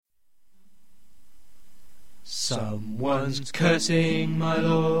Someone's cursing my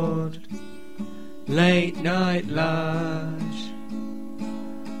lord. Late night large.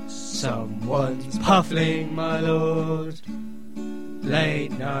 Someone's puffling my lord.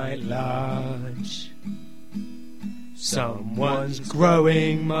 Late night large. Someone's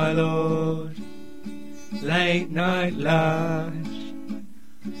growing my lord. Late night large.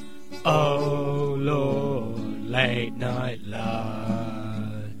 Oh Lord, late night large.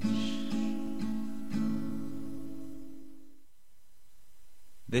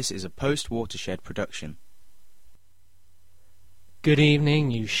 This is a post-Watershed production. Good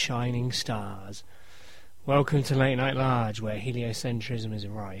evening, you shining stars. Welcome to Late Night Large, where heliocentrism is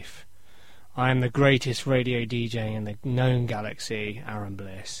rife. I am the greatest radio DJ in the known galaxy, Aaron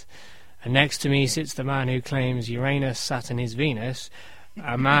Bliss. And next to me sits the man who claims Uranus, Saturn is Venus,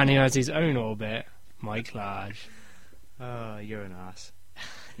 a man who has his own orbit, Mike Large. Oh, you're an ass.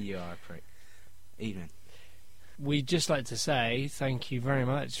 You are a prick. Evening. We'd just like to say thank you very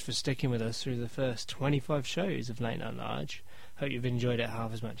much for sticking with us through the first 25 shows of Late Night Large. Hope you've enjoyed it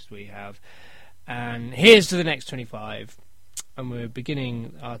half as much as we have. And here's to the next 25. And we're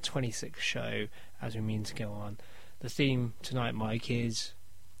beginning our 26th show as we mean to go on. The theme tonight, Mike, is...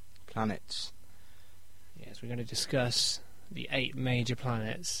 planets. Yes, we're going to discuss the 8 major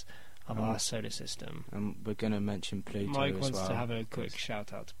planets of our solar system. And we're going to mention Pluto Mike as wants well. to have a quick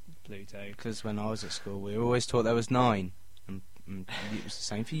shout out to Pluto. Because when I was at school, we were always taught there was 9. And it was the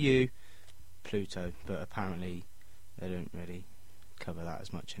same for you, Pluto. But apparently they don't really cover that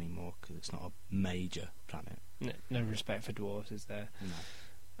as much anymore because it's not a major planet. No respect for dwarfs, is there?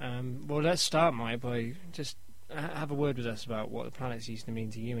 No. Well, let's start, Mike, by just have a word with us about what the planets used to mean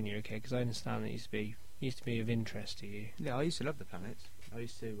to you when you were a kid, because I understand that it used to be of interest to you. Yeah, I used to love the planets. I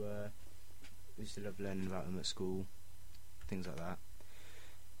used to love learning about them at school, things like that.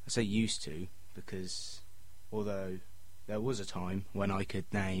 I say used to because although there was a time when I could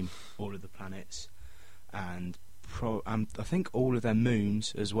name all of the planets and I think all of their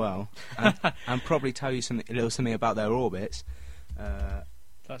moons as well, and probably tell you a little something about their orbits.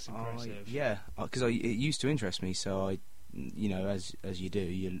 That's impressive. Because it used to interest me. So I, as you do,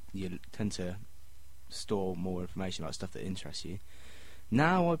 you tend to store more information about stuff that interests you.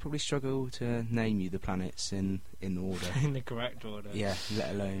 Now I probably struggle to name you the planets in order. In the correct order. Yeah, let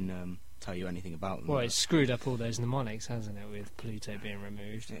alone tell you anything about them. Well, it's screwed up all those mnemonics, hasn't it, with Pluto being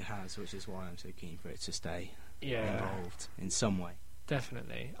removed? It has, which is why I'm so keen for it to stay involved in some way.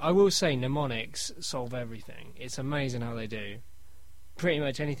 Definitely. I will say mnemonics solve everything. It's amazing how they do. Pretty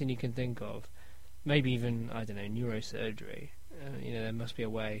much anything you can think of. Maybe even, I don't know, neurosurgery. There must be a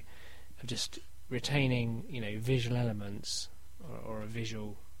way of just retaining, visual elements or a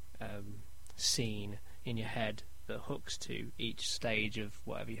visual scene in your head that hooks to each stage of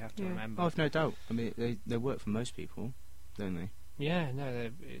whatever you have to remember. I've no doubt. I mean, they work for most people, don't they? Yeah, no, they're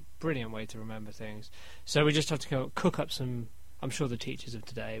a brilliant way to remember things. So we just have to cook up some... I'm sure the teachers of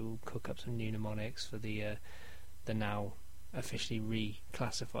today will cook up some new mnemonics for the now officially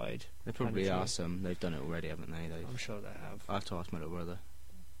reclassified. There probably are some. They've done it already, haven't they? I'm sure they have. I have to ask my little brother.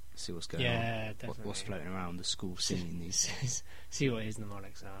 See what's going on. Yeah, definitely. What's floating around the school scene these days. See what his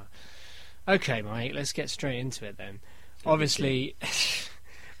mnemonics are. Okay, Mike, let's get straight into it then. Obviously,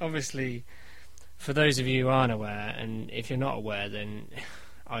 for those of you who aren't aware, and if you're not aware, then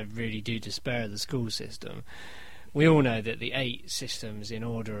I really do despair of the school system. We all know that the 8 systems in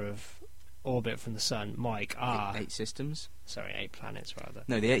order of orbit from the Sun, Mike, are... 8 systems? Sorry, 8 planets, rather.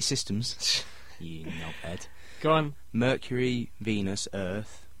 No, the 8 systems. You knobhead. Go on. Mercury, Venus,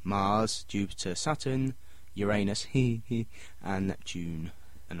 Earth, Mars, Jupiter, Saturn, Uranus, and Neptune.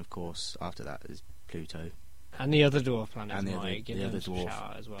 And of course, after that is Pluto. And the other dwarf planets, and the Mike. other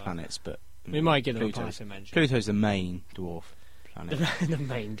dwarf as well. Planets, but... We might give them a passing mention. Pluto's the main dwarf planet. The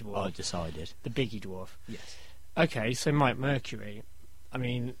main dwarf. I decided. The biggie dwarf. Yes. Okay, so Mike, Mercury. I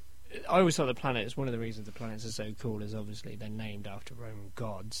mean, I always thought the planets, one of the reasons the planets are so cool is obviously they're named after Roman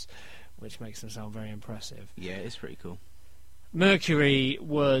gods, which makes them sound very impressive. Yeah, it's pretty cool. Mercury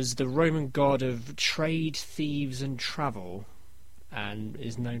was the Roman god of trade, thieves and travel, and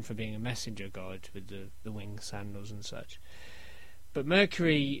is known for being a messenger god with the winged sandals and such. But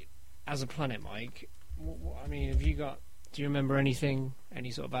Mercury, as a planet, Mike, I mean, do you remember any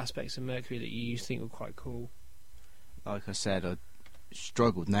sort of aspects of Mercury that you used to think were quite cool? Like I said, I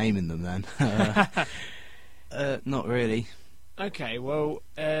struggled naming them then. Not really. Okay, well,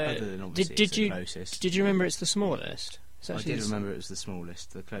 other than obviously it's the closest. Did you remember it's the smallest? I did remember it was the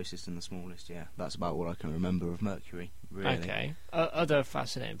smallest, the closest and the smallest, yeah. That's about what I can remember of Mercury, really. Okay. Other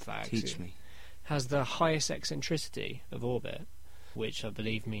fascinating facts. Teach me. Has the highest eccentricity of orbit, which I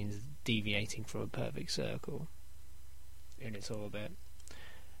believe means deviating from a perfect circle. in its orbit.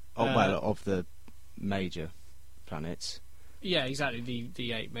 Well, of the major planets, Yeah, exactly.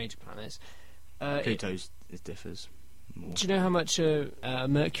 The 8 major planets. Pluto's it differs more. Do you know how much a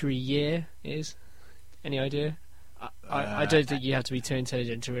Mercury year is? Any idea? I don't think you have to be too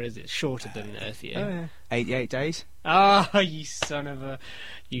intelligent to realise it's shorter than an Earth year. Oh, yeah. 88 days. Ah, you son of a...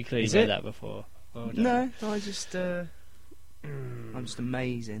 You clearly Is read it? that before. Well done. No, I'm just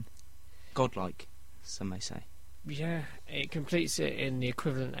amazing, godlike, some may say. Yeah, it completes it in the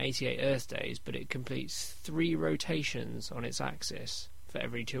equivalent 88 Earth days, but it completes 3 rotations on its axis for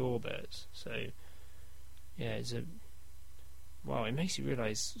every 2 orbits. So, yeah, it's a... Wow, it makes you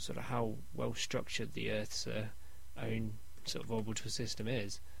realise sort of how well structured the Earth's own sort of orbital system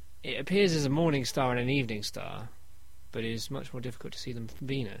is. It appears as a morning star and an evening star, but is much more difficult to see than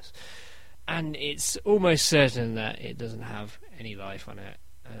Venus. And it's almost certain that it doesn't have any life on it.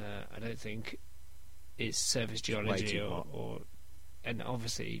 I don't think its surface geology and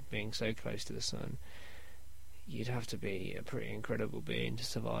obviously being so close to the sun, you'd have to be a pretty incredible being to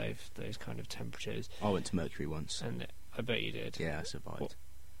survive those kind of temperatures. I went to Mercury once. And I bet you did. Yeah, I survived.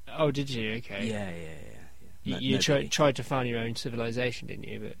 Oh, did you? Okay. Yeah. You tried to found your own civilization, didn't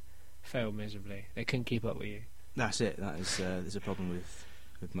you? But failed miserably. They couldn't keep up with you. That's it. That is. There's a problem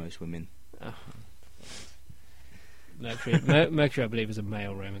with most women. Oh. Mercury, I believe, is a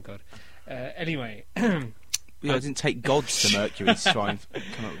male Roman god. Anyway. Yeah, I didn't take gods to Mercury to try and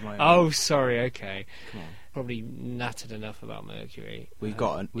come up with my own. Oh, sorry. Okay. Come on. Probably nattered enough about Mercury. We've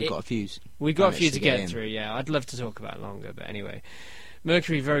got a few. We've got a few to get in. through. Yeah, I'd love to talk about it longer, but anyway,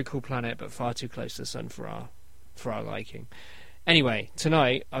 Mercury, very cool planet, but far too close to the sun for our liking. Anyway,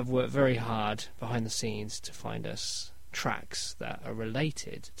 tonight I've worked very hard behind the scenes to find us tracks that are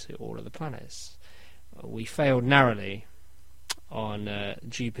related to all of the planets. We failed narrowly on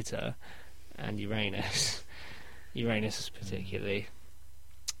Jupiter and Uranus. Uranus particularly.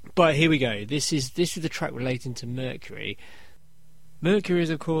 But here we go. This is the track relating to Mercury. Mercury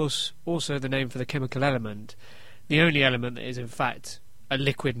is, of course, also the name for the chemical element, the only element that is, in fact, a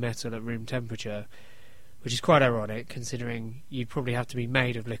liquid metal at room temperature, which is quite ironic, considering you'd probably have to be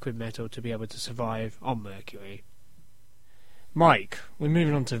made of liquid metal to be able to survive on Mercury. Mike, we're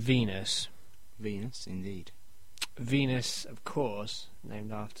moving on to Venus. Venus, indeed. Venus, of course,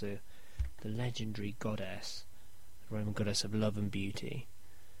 named after the legendary goddess, the Roman goddess of love and beauty.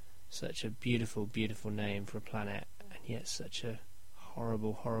 Such a beautiful, beautiful name for a planet, and yet such a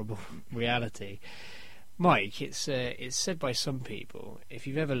horrible, horrible reality. Mike, it's said by some people, if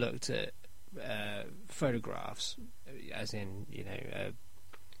you've ever looked at photographs, as in,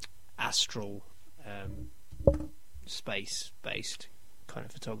 astral, space-based kind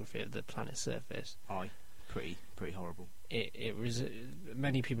of photography of the planet's surface. Aye, pretty horrible.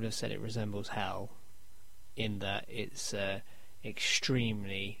 Many people have said it resembles hell, in that it's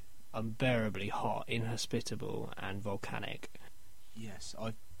extremely, unbearably hot, inhospitable, and volcanic. Yes,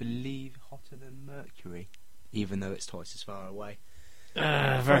 I believe hotter than Mercury, even though it's twice as far away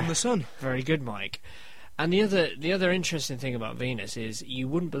From the sun. Very good, Mike. And the other interesting thing about Venus is you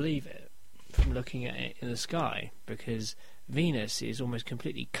wouldn't believe it from looking at it in the sky, because Venus is almost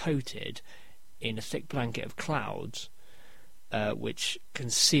completely coated in a thick blanket of clouds, which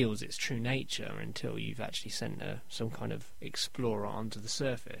conceals its true nature until you've actually sent some kind of explorer onto the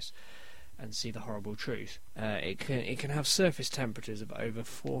surface and see the horrible truth. It can have surface temperatures of over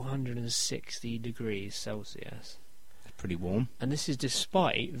 460 degrees Celsius. That's pretty warm. And this is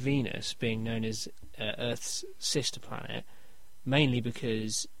despite Venus being known as Earth's sister planet, mainly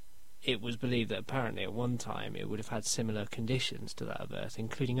because it was believed that apparently at one time it would have had similar conditions to that of Earth,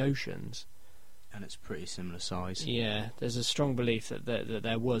 including oceans. And it's pretty similar size. Yeah, there's a strong belief that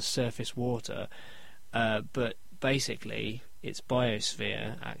there was surface water, but basically its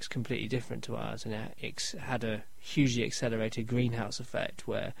biosphere acts completely different to ours, and it had a hugely accelerated greenhouse effect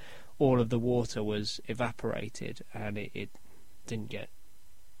where all of the water was evaporated and it didn't get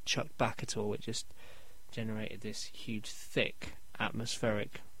chucked back at all. It just generated this huge, thick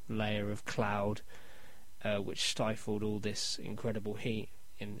atmospheric layer of cloud, which stifled all this incredible heat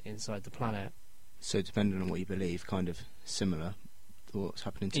inside the planet. So depending on what you believe, kind of similar to what's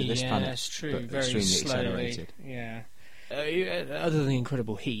happening to this planet. Yeah, that's true. But Very extremely slowly. accelerated. Yeah. Other than the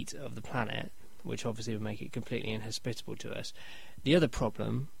incredible heat of the planet, which obviously would make it completely inhospitable to us, the other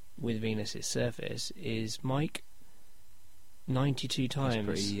problem with Venus's surface is, Mike, 92 times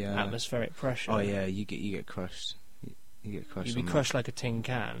pretty, atmospheric pressure. Oh yeah, you get crushed. You get crushed. You'd be crushed like a tin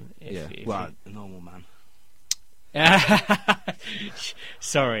can. If a normal man.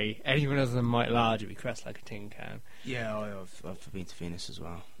 Sorry, anyone other than Mike Large would be crushed like a tin can. Yeah, I've been to Venus as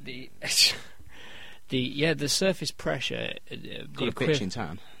well. The surface pressure. Got a pitch in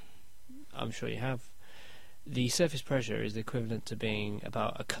town. I'm sure you have. The surface pressure is equivalent to being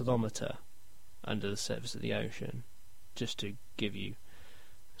about a kilometre under the surface of the ocean, just to give you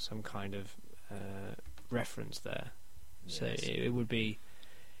some kind of reference there. Yes. So it would be,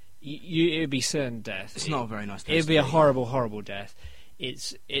 it would be certain death. It's not a very nice. It would be a horrible, horrible death.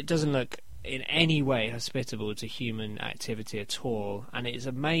 It doesn't look in any way hospitable to human activity at all, and it's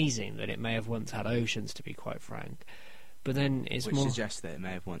amazing that it may have once had oceans, to be quite frank. But then which suggests that it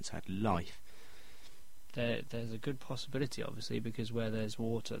may have once had life. There's a good possibility, obviously, because where there's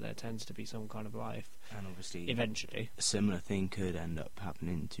water, there tends to be some kind of life. And obviously, eventually, a similar thing could end up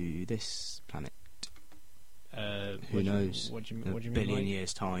happening to this planet. Who knows? What do you mean? A billion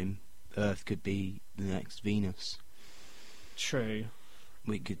years' time, Earth could be the next Venus. True.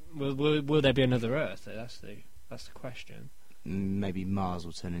 We could. Will there be another Earth? That's the question. Maybe Mars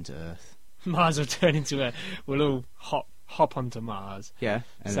will turn into Earth. Mars will turn into Earth. We'll all hop onto Mars. Yeah.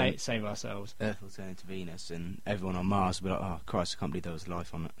 And save ourselves. Earth will turn into Venus, and everyone on Mars will be like, "Oh Christ, I can't believe there was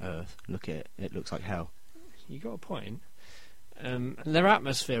life on Earth. Look at it; it looks like hell." You got a point. Their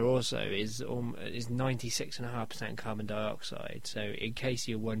atmosphere also is 96.5% carbon dioxide. So, in case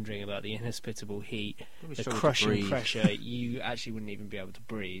you're wondering about the inhospitable heat, the crushing pressure, you actually wouldn't even be able to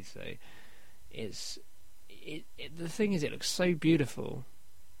breathe. So, the thing is, it looks so beautiful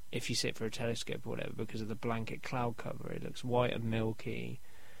if you sit for a telescope or whatever, because of the blanket cloud cover. It looks white and milky.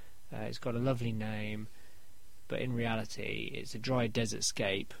 It's got a lovely name, but in reality, it's a dry desert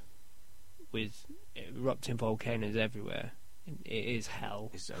scape with erupting volcanoes everywhere. It is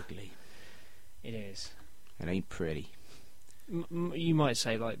hell. It's ugly. It is. It ain't pretty. You might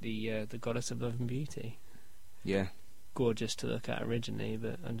say like the goddess of love and beauty. Yeah. Gorgeous to look at originally,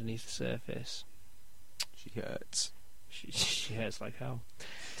 but underneath the surface, she hurts. She hurts like hell.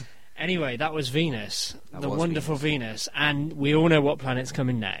 Anyway, that was Venus, the wonderful Venus, and we all know what planet's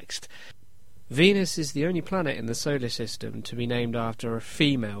coming next. Venus is the only planet in the solar system to be named after a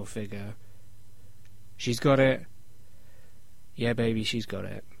female figure. She's got it. Yeah, baby, she's got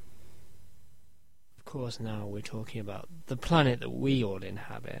it. Of course, now we're talking about the planet that we all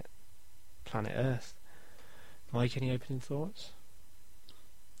inhabit, planet Earth. Mike, any opening thoughts?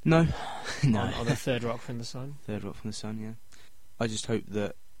 No. No. On the third rock from the sun? Third rock from the sun, yeah. I just hope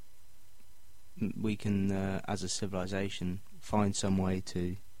that we can, as a civilization, find some way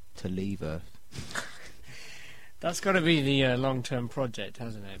to leave Earth. That's got to be the long-term project,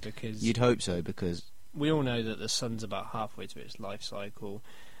 hasn't it? Because you'd hope so, because we all know that the sun's about halfway through its life cycle,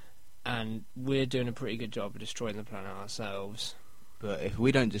 and we're doing a pretty good job of destroying the planet ourselves. But if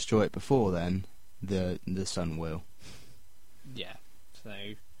we don't destroy it before then, the sun will. Yeah, so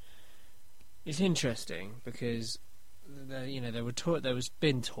it's interesting because there was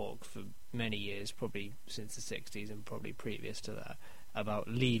been talk for many years, probably since the 60s and probably previous to that, about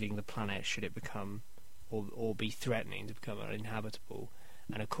leaving the planet should it become or be threatening to become uninhabitable.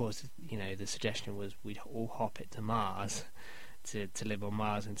 And of course, the suggestion was we'd all hop it to Mars to live on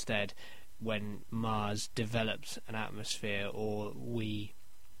Mars instead, when Mars developed an atmosphere, or we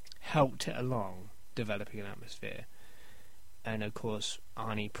helped it along developing an atmosphere. And of course,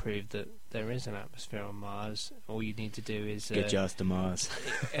 Arnie proved that there is an atmosphere on Mars. All you need to do is get just to Mars,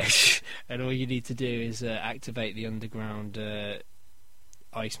 and all you need to do is activate the underground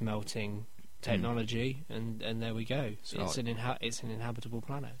ice melting technology, and there we go. So it's an inhabitable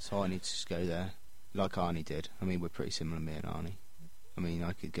planet. So I need to just go there, like Arnie did. I mean, we're pretty similar, me and Arnie. I mean,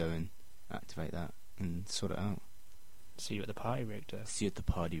 I could go and activate that and sort it out. See you at the party, Richter. See you at the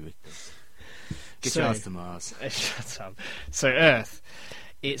party, Richter. Get your ass to Mars. Shut up. So Earth,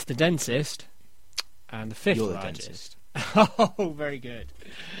 it's the densest and the fifth You're largest. Oh, very good.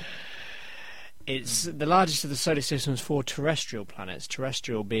 It's the largest of the solar system's 4 terrestrial planets,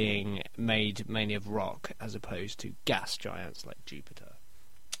 terrestrial being made mainly of rock as opposed to gas giants like Jupiter.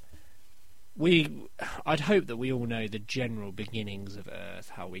 I'd hope that we all know the general beginnings of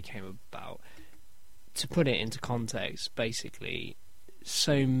Earth, how we came about. To put it into context, basically,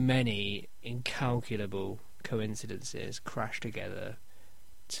 so many incalculable coincidences crash together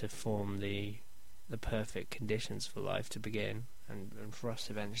to form the perfect conditions for life to begin and for us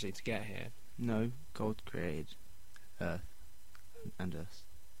eventually to get here. No, God created Earth and us.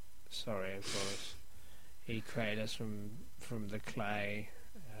 Sorry, of course. He created us from the clay,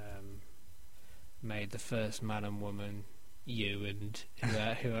 made the first man and woman, you and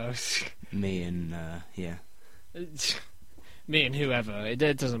who else? Me and, yeah. Me and whoever. It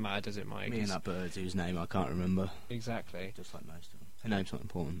doesn't matter, does it, Mike? Me and that bird whose name I can't remember. Exactly. Just like most of them. Her name's not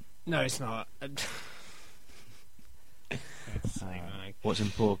important. No, it's not. What's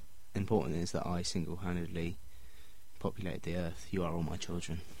important important is that I single-handedly populated the Earth. You are all my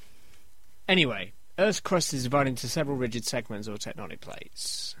children. Anyway, Earth's crust is divided into several rigid segments or tectonic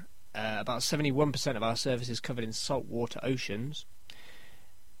plates. About 71% of our surface is covered in saltwater oceans,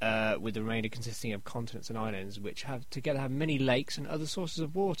 with the remainder consisting of continents and islands, which together have many lakes and other sources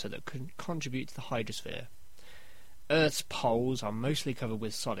of water that can contribute to the hydrosphere. Earth's poles are mostly covered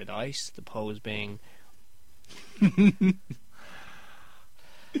with solid ice, the poles being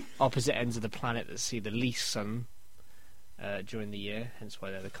opposite ends of the planet that see the least sun during the year, hence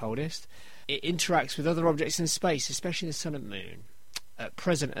why they're the coldest. It interacts with other objects in space, especially the sun and moon. At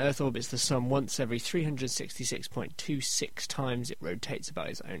present, Earth orbits the Sun once every 366.26 times it rotates about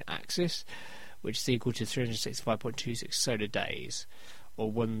its own axis, which is equal to 365.26 solar days,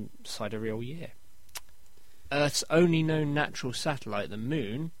 or one sidereal year. Earth's only known natural satellite, the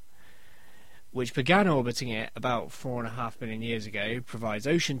Moon, which began orbiting it about 4.5 million years ago, provides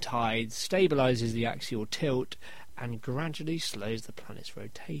ocean tides, stabilises the axial tilt, and gradually slows the planet's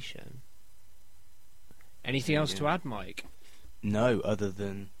rotation. Anything else to add, Mike? No, other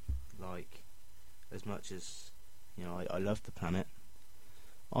than, like, as much as, you know, I love the planet,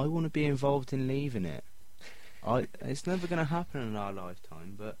 I want to be involved in leaving it. It's never going to happen in our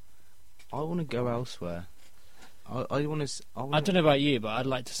lifetime, but I want to go elsewhere. I want to... I don't know about you, but I'd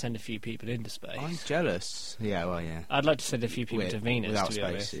like to send a few people into space. I'm jealous. Yeah, well, yeah. I'd like to send a few people to Venus, without to be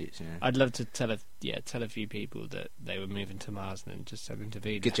honest. spacesuits, yeah. I'd love to tell a few people that they were moving to Mars and then just send them to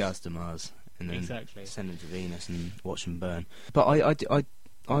Venus. Get jazz to Mars. And then exactly. Send them to Venus and watch them burn. But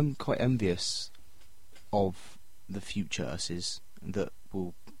I'm quite envious of the future Us's that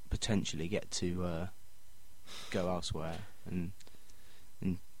will potentially get to go elsewhere and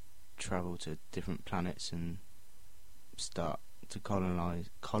travel to different planets and start to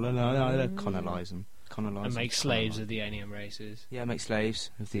colonize them. And make slaves of the alien races. Yeah, make slaves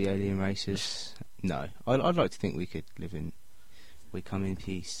of the alien races. No, I'd like to think we come in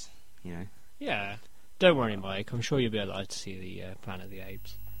peace, you know. Yeah, don't worry, Mike. I'm sure you'll be alive to see the Planet of the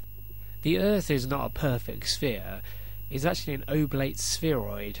Apes. The Earth is not a perfect sphere. It's actually an oblate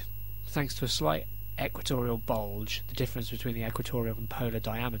spheroid, thanks to a slight equatorial bulge, the difference between the equatorial and polar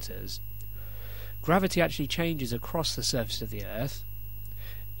diameters. Gravity actually changes across the surface of the Earth.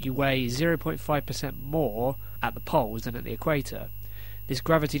 You weigh 0.5% more at the poles than at the equator. This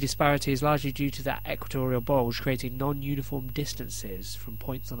gravity disparity is largely due to that equatorial bulge creating non-uniform distances from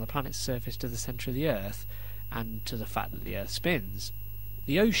points on the planet's surface to the centre of the Earth, and to the fact that the Earth spins.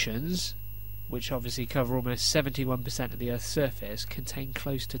 The oceans, which obviously cover almost 71% of the Earth's surface, contain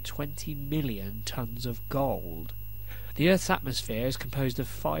close to 20 million tonnes of gold. The Earth's atmosphere is composed of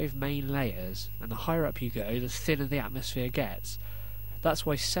 5 main layers, and the higher up you go, the thinner the atmosphere gets. That's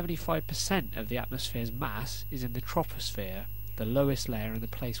why 75% of the atmosphere's mass is in the troposphere, the lowest layer and the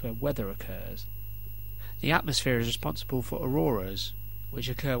place where weather occurs. The atmosphere is responsible for auroras, which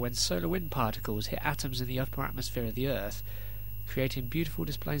occur when solar wind particles hit atoms in the upper atmosphere of the Earth, creating beautiful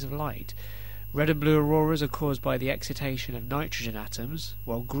displays of light. Red and blue auroras are caused by the excitation of nitrogen atoms,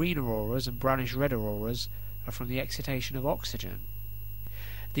 while green auroras and brownish-red auroras are from the excitation of oxygen.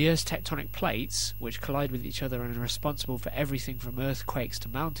 The Earth's tectonic plates, which collide with each other and are responsible for everything from earthquakes to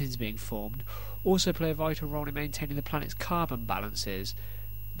mountains being formed, also play a vital role in maintaining the planet's carbon balances,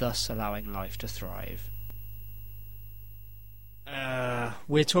 thus allowing life to thrive.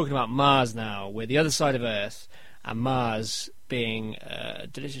 We're talking about Mars now. We're the other side of Earth, and Mars being a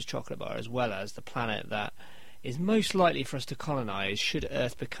delicious chocolate bar, as well as the planet that is most likely for us to colonise should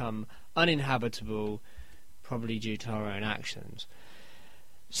Earth become uninhabitable, probably due to our own actions.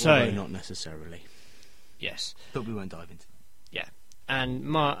 So, although not necessarily. Yes. But we won't dive into that. Yeah. And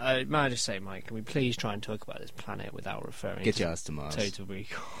may I just say, Mike, can we please try and talk about this planet without referring Get your ass to Mars. Total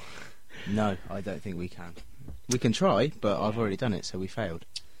Recall? No, I don't think we can. We can try, but I've already done it, so we failed.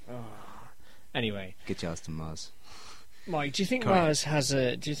 Oh. Anyway. Get your ass to Mars. Mike, do you think Mars has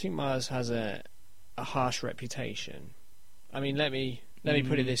a harsh reputation? I mean, let me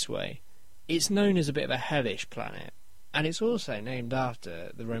put it this way. It's known as a bit of a hellish planet. And it's also named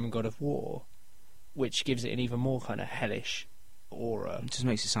after the Roman god of war, which gives it an even more kind of hellish aura. It just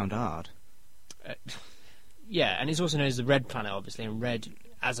makes it sound hard. Yeah, and it's also known as the Red Planet, obviously, and red,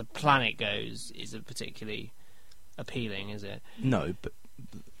 as a planet goes, isn't particularly appealing, is it? No, but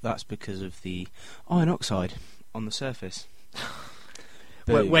that's because of the iron oxide on the surface.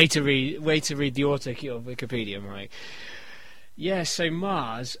 Way to read the autocue of Wikipedia, Mike. Yeah, so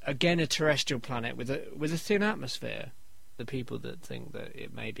Mars, again a terrestrial planet with a thin atmosphere. The people that think that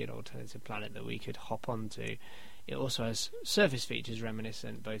it may be an alternative planet that we could hop onto. It also has surface features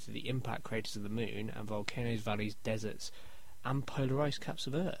reminiscent both of the impact craters of the Moon and volcanoes, valleys, deserts, and polar ice caps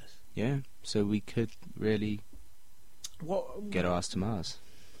of Earth. Yeah, so we could really get our ass to Mars.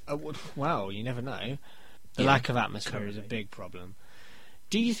 Well, you never know. The Yeah, lack of atmosphere is a big problem.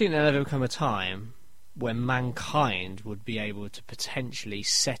 Do you think there'll ever come a time when mankind would be able to potentially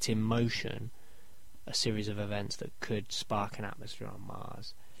set in motion a series of events that could spark an atmosphere on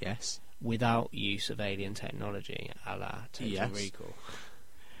Mars Yes. without use of alien technology, a la Total Yes. Recall?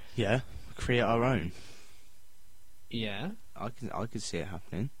 Yeah, create our own. Yeah? I could see it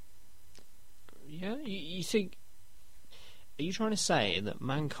happening. Yeah? You think... Are you trying to say that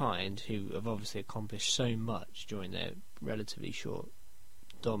mankind, who have obviously accomplished so much during their relatively short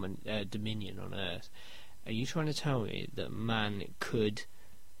dominion on Earth, are you trying to tell me that man could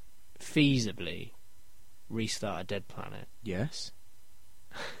feasibly restart a dead planet? Yes.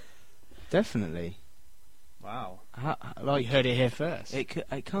 Definitely. Wow. Like, You heard it here first.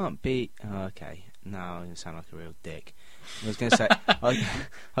 it can't be. Oh, okay. No, I'm gonna sound like a real dick. I was gonna say. I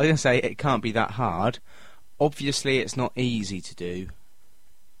was gonna say it can't be that hard. Obviously, it's not easy to do.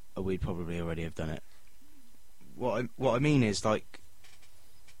 We'd probably already have done it. What I mean is, like,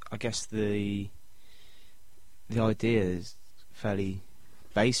 I guess the idea is fairly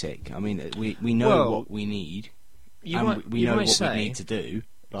basic. I mean, we know what we need, You and might, we you know might what say, we need to do.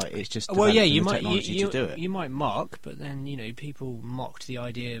 Like, it's just well, yeah, developing you the might technology to do it. you might mock, but then people mocked the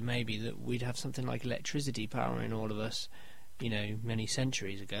idea maybe that we'd have something like electricity powering all of us, many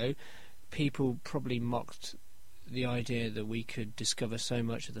centuries ago. People probably mocked the idea that we could discover so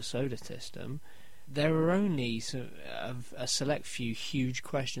much of the solar system. There are only a select few huge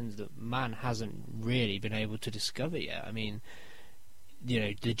questions that man hasn't really been able to discover yet. I mean,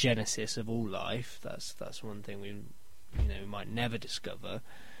 the genesis of all life, that's one thing we might never discover.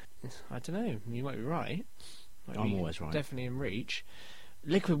 I don't know, you might be right. I'm always right. Definitely in reach.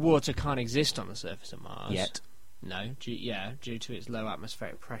 Liquid water can't exist on the surface of Mars. Yet. No, due to its low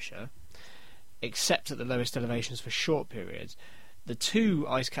atmospheric pressure, except at the lowest elevations for short periods. The two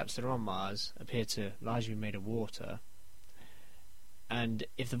ice caps that are on Mars appear to largely be made of water, and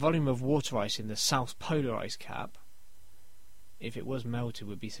if the volume of water ice in the South Polar ice cap, if it was melted,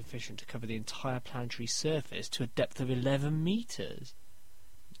 would be sufficient to cover the entire planetary surface to a depth of 11 metres.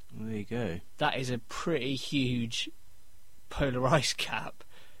 Well, there you go. That is a pretty huge polar ice cap.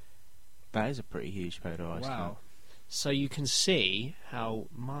 That is a pretty huge polar ice cap. Wow. So you can see how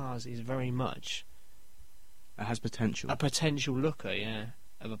Mars is very much It has potential. a potential looker,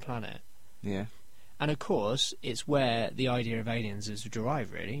 of a planet. Yeah. And of course, it's where the idea of aliens is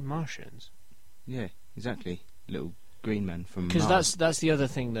derived, really, Martians. Yeah, exactly. Little green men from Because Mars. that's the other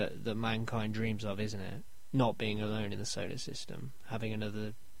thing that mankind dreams of, isn't it? Not being alone in the solar system, having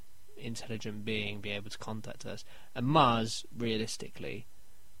another intelligent being be able to contact us. And Mars, realistically,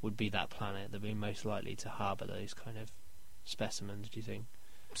 would be that planet that would be most likely to harbour those kind of specimens, do you think?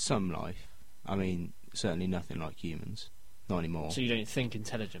 Some life. I mean, certainly nothing like humans. Not anymore. So you don't think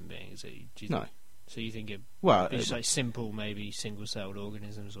intelligent beings? Do you No. So you think Well, it's like simple, maybe single-celled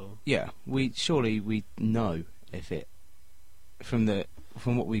organisms, or yeah, we know if it from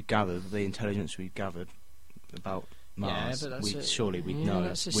what we've gathered, the intelligence we've gathered about Mars. but that's we'd know.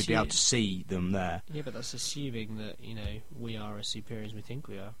 that's We'd be able to see them there. yeah, but that's assuming that we are as superior as we think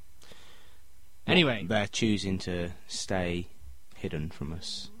we are. Anyway, They're choosing to stay hidden from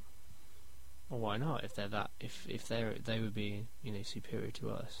us. well, why not? If they're that, if they would be superior to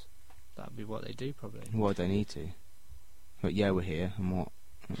us, that'd be what they do probably. Why do they need to? But yeah, we're here, and what?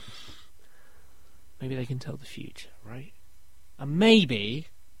 Maybe they can tell the future, right? And maybe,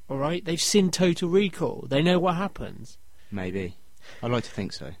 all right, they've seen Total Recall. They know what happens. Maybe. I'd like to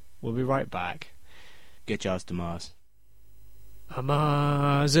think so. We'll be right back. Get Jars to Mars. A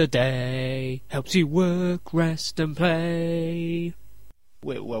Mars a day helps you work, rest, and play.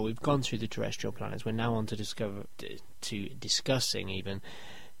 We've gone through the terrestrial planets. We're now on to discussing even.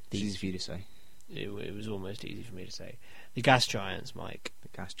 It's easy for you to say. It was almost easy for me to say. The gas giants, Mike. The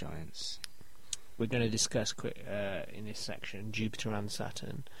gas giants. We're going to discuss quick in this section Jupiter and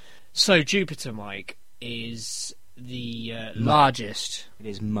Saturn. So Jupiter, Mike, is the largest. It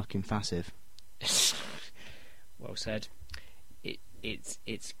is mucking massive. Well said.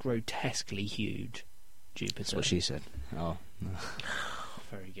 It's grotesquely huge. Jupiter. That's what she said. Oh, no.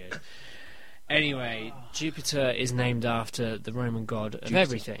 Very good. Anyway, Jupiter is named after the Roman god of Jupiter.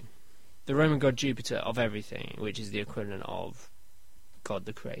 everything. The Roman god Jupiter of everything, which is the equivalent of God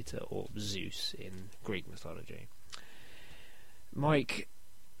the Creator, or Zeus in Greek mythology. Mike,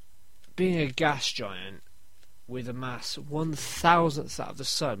 being a gas giant with a mass 1,000th that of the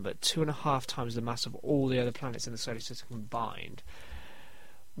Sun, but 2.5 times the mass of all the other planets in the solar system combined,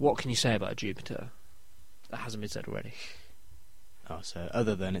 what can you say about Jupiter that hasn't been said already? Oh, so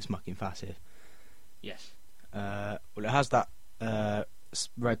other than it's mucking massive. Yes. Well, it has that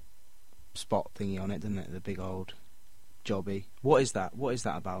red spot thingy on it, doesn't it? The big old jobby. What is that? What is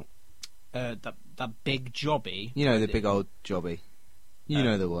that about? That big jobby. You know the big old jobby. You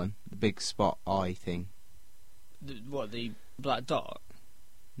know the one, the big spot eye thing. The black dot?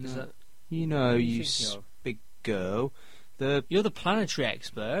 Is that, you know, what are you thinking of? big girl. You're the planetary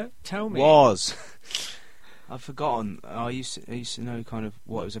expert. Tell me. Was. I've forgotten. I used to know kind of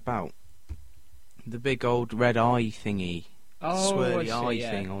what it was about. The big old red eye thingy. Oh, swirly I see, eye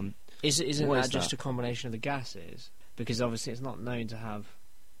yeah. thing on. Isn't What that is just that? a combination of the gases? Because obviously it's not known to have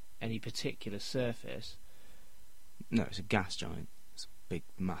any particular surface. No, it's a gas giant. It's a big,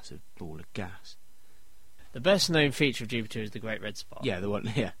 massive ball of gas. The best known feature of Jupiter is the Great Red Spot. Yeah, the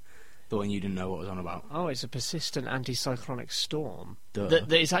one. Yeah, the one you didn't know what was on about. Oh, it's a persistent anticyclonic storm. Duh.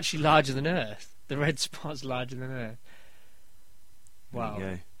 That is actually larger than Earth. The red spot's larger than Earth. Wow, There you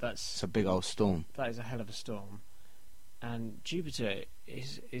go. It's that's a big old storm. that is a hell of a storm. And Jupiter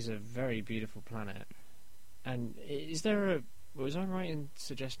is a very beautiful planet. And is there a? Was I right in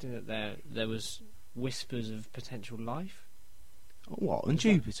suggesting that there was whispers of potential life? What on Was that-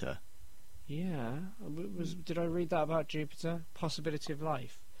 Jupiter? Yeah, did I read that about Jupiter? Possibility of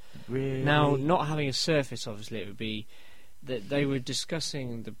life. Really? Now, not having a surface, obviously, it would be that they were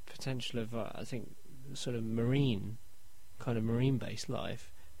discussing the potential of, I think, sort of marine-based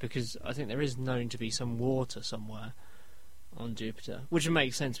life, because I think there is known to be some water somewhere on Jupiter, which would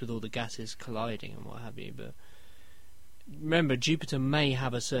make sense with all the gases colliding and what have you. But remember, Jupiter may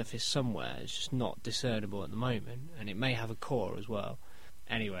have a surface somewhere; it's just not discernible at the moment, and it may have a core as well.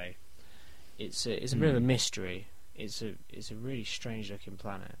 Anyway, it's a bit of a mystery. It's a really strange looking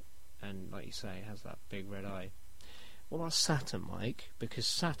planet, and like you say, it has that big red eye. What about Saturn, Mike? Because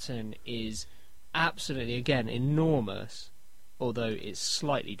Saturn is absolutely, again, enormous, although it's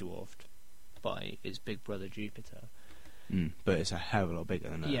slightly dwarfed by its big brother Jupiter. But it's a hell of a lot bigger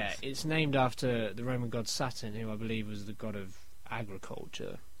than Earth. Yeah, it's named after the Roman god Saturn, who I believe was the god of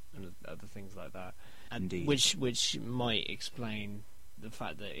agriculture and other things like that. Indeed. Which might explain the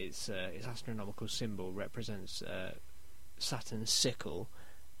fact that its astronomical symbol represents Saturn's sickle,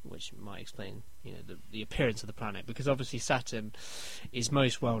 which might explain, the appearance of the planet. Because obviously Saturn is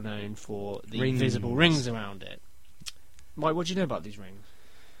most well known for the Rings. visible rings around it. Mike, what do you know about these rings?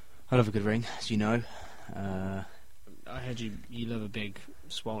 I love a good ring, as you know. I heard you love a big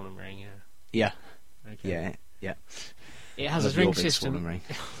swollen ring. Yeah. Okay. Yeah. It has I a love your ring big system. swollen ring.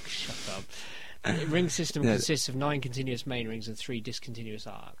 Shut up. The ring system No. consists of 9 continuous main rings and 3 discontinuous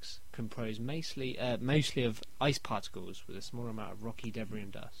arcs, composed mostly of ice particles with a small amount of rocky debris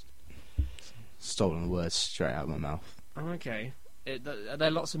and dust. Stolen the words straight out of my mouth. Oh, okay. Are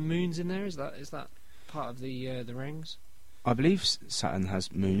there lots of moons in there? Is that part of the rings? I believe Saturn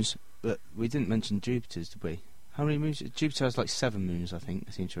has moons, but we didn't mention Jupiter's, did we? How many moons? Jupiter has like 7 moons, I think.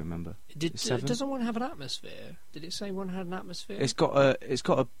 I seem to remember. Seven? Doesn't one have an atmosphere? Did it say one had an atmosphere? It's got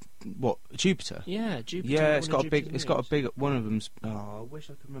a what? Jupiter. Yeah, Jupiter. Yeah, one it's of got a big. Jupiter's It's got a moons. big. One of them's. Oh, I wish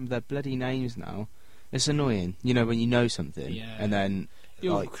I could remember their bloody names now. It's annoying, when you know something, Yeah. and then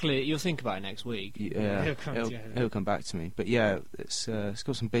You'll think about it next week. yeah, it'll come back to me. But yeah, it's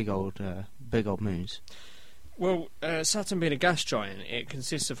got some big old moons. Well, Saturn being a gas giant, it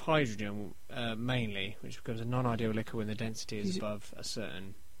consists of hydrogen mainly, which becomes a non-ideal liquid when the density is above a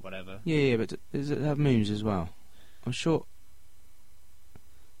certain whatever. Yeah, but does it have moons as well? I'm sure.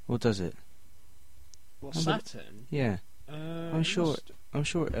 Or does it? Well, Remember- Saturn? Yeah, I'm sure. I'm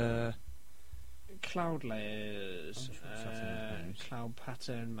sure. Cloud layers, I'm sure Saturn has moons. cloud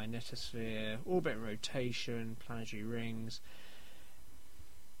pattern, magnetosphere, orbit and rotation, planetary rings.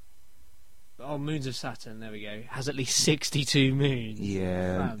 Oh, moons of Saturn, there we go. Has at least 62 moons.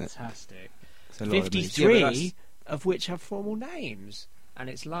 Yeah, Fantastic. that's a lot of moons. 53 Yeah, but that's- of which have formal names, and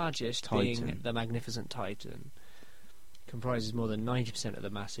its largest being Titan. the magnificent Titan. Comprises more than 90% of the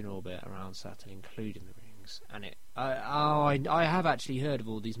mass in orbit around Saturn, including the rings. And I have actually heard of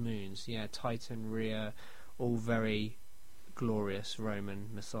all these moons. Yeah, Titan, Rhea, all very glorious Roman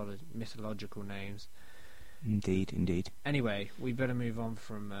mythological names. Indeed. Anyway, we better move on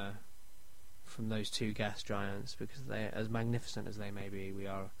from those 2 gas giants, because they, as magnificent as they may be, we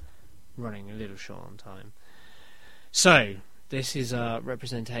are running a little short on time. So, this is a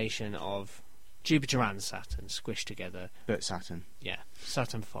representation of Jupiter and Saturn squished together. But Saturn. Yeah,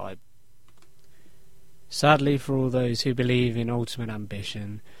 Saturn V. Sadly, for all those who believe in ultimate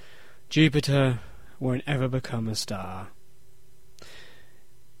ambition, Jupiter won't ever become a star.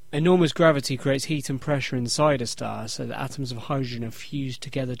 Enormous gravity creates heat and pressure inside a star, so that atoms of hydrogen are fused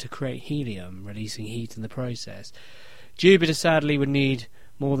together to create helium, releasing heat in the process. Jupiter sadly would need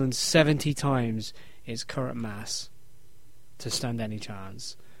more than 70 times its current mass to stand any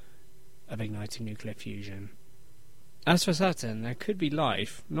chance of igniting nuclear fusion. As for Saturn, there could be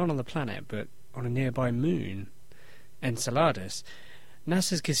life, not on the planet, but on a nearby moon, Enceladus.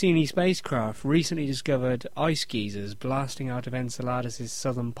 NASA's Cassini spacecraft recently discovered ice geysers blasting out of Enceladus'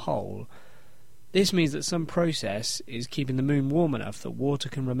 southern pole. This means that some process is keeping the moon warm enough that water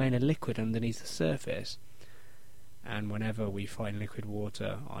can remain a liquid underneath the surface. And whenever we find liquid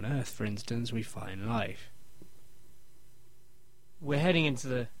water on Earth, for instance, we find life. We're heading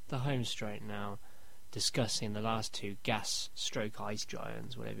into the home straight now, discussing the last two gas-stroke-ice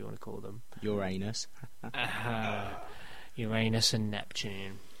giants, whatever you want to call them. Uranus. Uranus and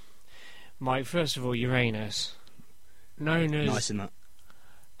Neptune. Mike, first of all, Uranus. Known as... Nice, isn't that?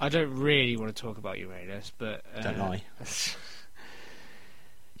 I don't really want to talk about Uranus, but... Don't lie.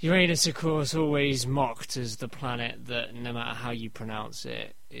 Uranus, of course, always mocked as the planet that, no matter how you pronounce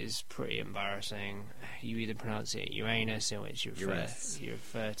it, is pretty embarrassing. You either pronounce it Uranus, in which you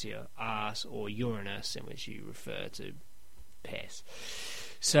refer to your arse, or Uranus, in which you refer to piss.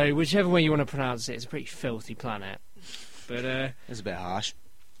 So, whichever way you want to pronounce it, it's a pretty filthy planet. But it's a bit harsh.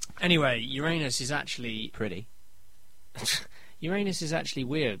 Anyway, Uranus is actually Pretty. Uranus is actually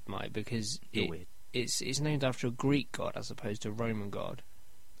weird, Mike, because Weird. it's named after a Greek god as opposed to a Roman god.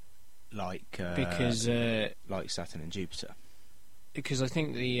 Like like Saturn and Jupiter. Because I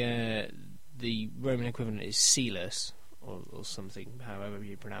think the Roman equivalent is Celes or something, however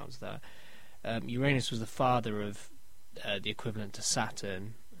you pronounce that. Uranus was the father of the equivalent to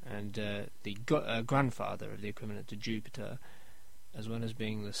Saturn, and the grandfather of the equivalent to Jupiter, as well as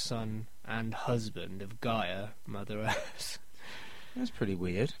being the son and husband of Gaia, Mother Earth. That's pretty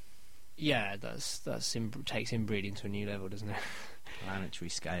weird. Yeah, takes inbreeding to a new level, doesn't it? Planetary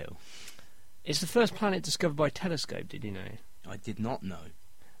scale. It's the first planet discovered by telescope. Did you know? I did not know.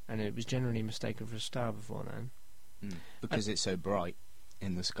 And it was generally mistaken for a star before then. Because it's so bright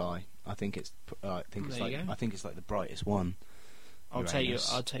in the sky. I think it's like the brightest one. I'll take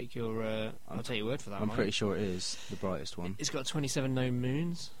your word for that. I'm pretty sure it is the brightest one. It's got 27 known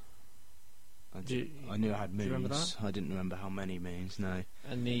moons. I knew it had moons. Do you remember that? I didn't remember how many moons. No.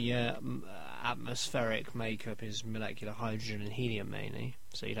 And the atmospheric makeup is molecular hydrogen and helium mainly.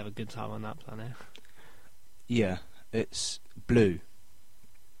 So you'd have a good time on that planet. Yeah, it's blue.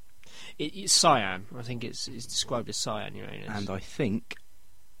 It's cyan. I think it's described as cyan, Uranus. And I think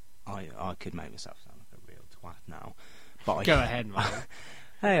I could make myself sound like a real twat now. But Go ahead, man.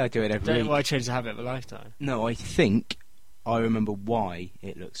 Hey, I do it every week. Why change the habit of a lifetime? No, I think I remember why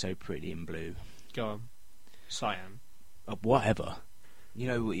it looks so pretty in blue. Go on. Cyan. Whatever. You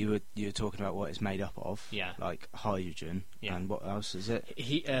know what you were talking about? What it's made up of? Yeah. Like hydrogen. Yeah. And what else is it?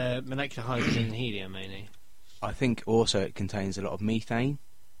 Molecular hydrogen and helium mainly. I think also it contains a lot of methane.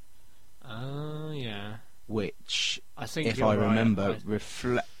 Oh yeah. Which, I think, if I remember,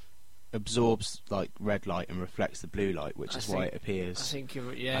 absorbs like red light and reflects the blue light, which is why it appears. I think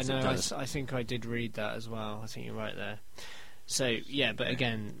I think I did read that as well. I think you're right there. So yeah, but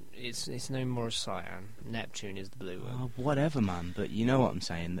again, it's no more cyan. Neptune is the blue one. Oh, whatever, man. But you know what I'm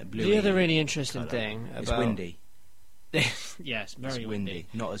saying. That blue. The other really interesting thing it's about windy. Yes, very it's windy.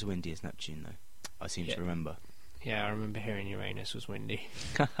 Not as windy as Neptune though. I seem to remember. Yeah, I remember hearing Uranus was windy.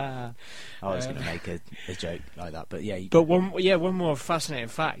 I was going to make a joke like that, but yeah. But one more fascinating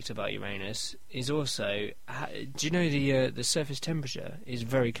fact about Uranus is also, do you know the surface temperature is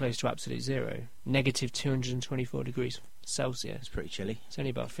very close to absolute zero, negative 224 degrees Celsius. It's pretty chilly. It's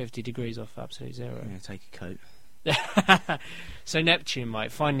only about 50 degrees off absolute zero. Yeah, take a coat. So Neptune, Mike,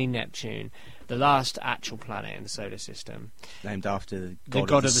 finally Neptune, the last actual planet in the solar system, named after the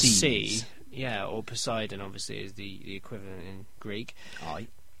god of the sea. Yeah, or Poseidon, obviously, is the equivalent in Greek. Aye.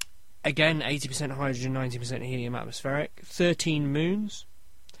 Again, 80% hydrogen, 90% helium atmospheric. 13 moons.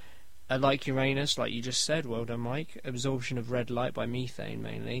 Like Uranus, like you just said, well done, Mike. Absorption of red light by methane,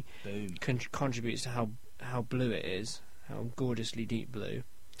 mainly. Boom. Contributes to how blue it is. How gorgeously deep blue.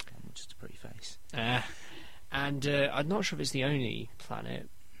 Just a pretty face. And I'm not sure if it's the only planet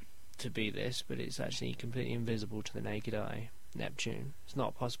to be this, but it's actually completely invisible to the naked eye. Neptune. It's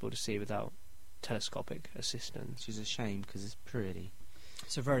not possible to see without telescopic assistance. Which is a shame because it's pretty.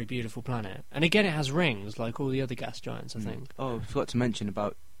 It's a very beautiful planet, and again, it has rings like all the other gas giants. I think. Oh, I forgot to mention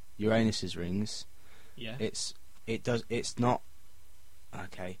about Uranus's rings. Yeah. It's not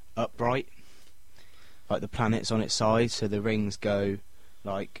upright. Like the planet's on its side, so the rings go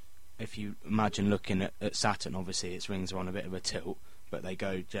like if you imagine looking at Saturn. Obviously, its rings are on a bit of a tilt, but they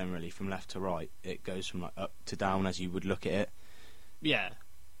go generally from left to right. It goes from like up to down as you would look at it. Yeah.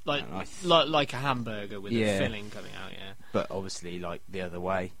 like And like a hamburger with a Yeah. filling coming out. Yeah, but obviously, like the other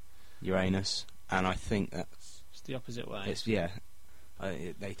way, Uranus, and I think that's it's the opposite way. it's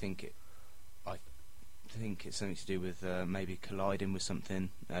they think it. I think it's something to do with maybe colliding with something.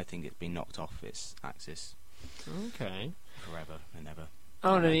 I think it's been knocked off its axis Okay. forever and ever.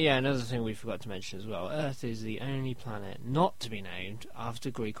 Oh no, yeah. Another thing we forgot to mention as well: Earth is the only planet not to be named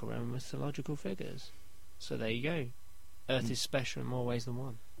after Greek or Roman mythological figures. So there you go. Earth is special in more ways than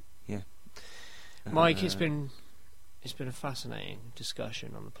one. Mike, it's been a fascinating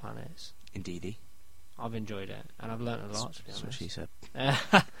discussion on the planets. Indeedy. I've enjoyed it, and I've learnt a lot. To be That's what she said.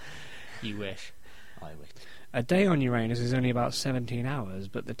 honest. You wish. I wish. A day on Uranus is only about 17 hours,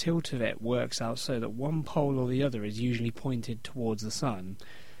 but the tilt of it works out so that one pole or the other is usually pointed towards the Sun.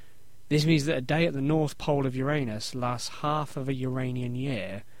 This means that a day at the North Pole of Uranus lasts half of a Uranian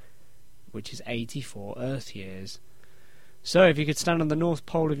year, which is 84 Earth years. So if you could stand on the North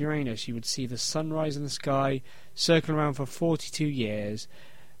Pole of Uranus, you would see the sun rise in the sky, circle around for 42 years,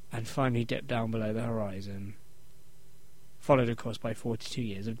 and finally dip down below the horizon. Followed, of course, by 42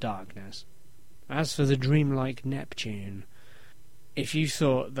 years of darkness. As for the dreamlike Neptune, if you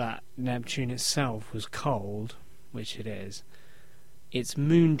thought that Neptune itself was cold, which it is, its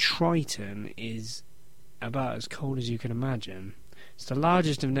moon Triton is about as cold as you can imagine. It's the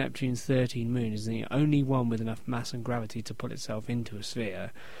largest of Neptune's 13 moons and the only one with enough mass and gravity to put itself into a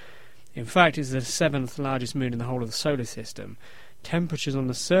sphere. In fact, it's the 7th largest moon in the whole of the solar system. Temperatures on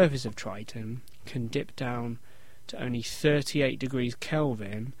the surface of Triton can dip down to only 38 degrees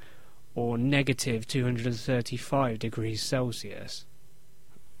Kelvin or negative 235 degrees Celsius.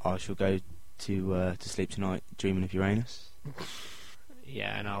 I shall go to sleep tonight dreaming of Uranus.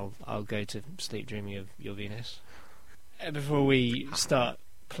 Yeah, and I'll go to sleep dreaming of your Venus. Before we start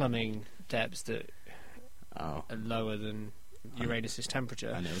plumbing depths that Oh, are lower than Uranus's temperature,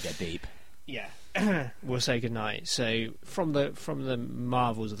 and it'll get deep. yeah, we'll say goodnight. So from the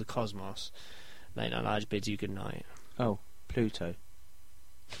marvels of the cosmos, Late Night Large bids you good night. Oh, Pluto.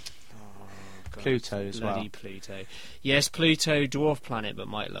 Oh, God, Pluto as well. bloody Pluto. Yes, Pluto, dwarf planet, but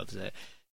Mike loves it.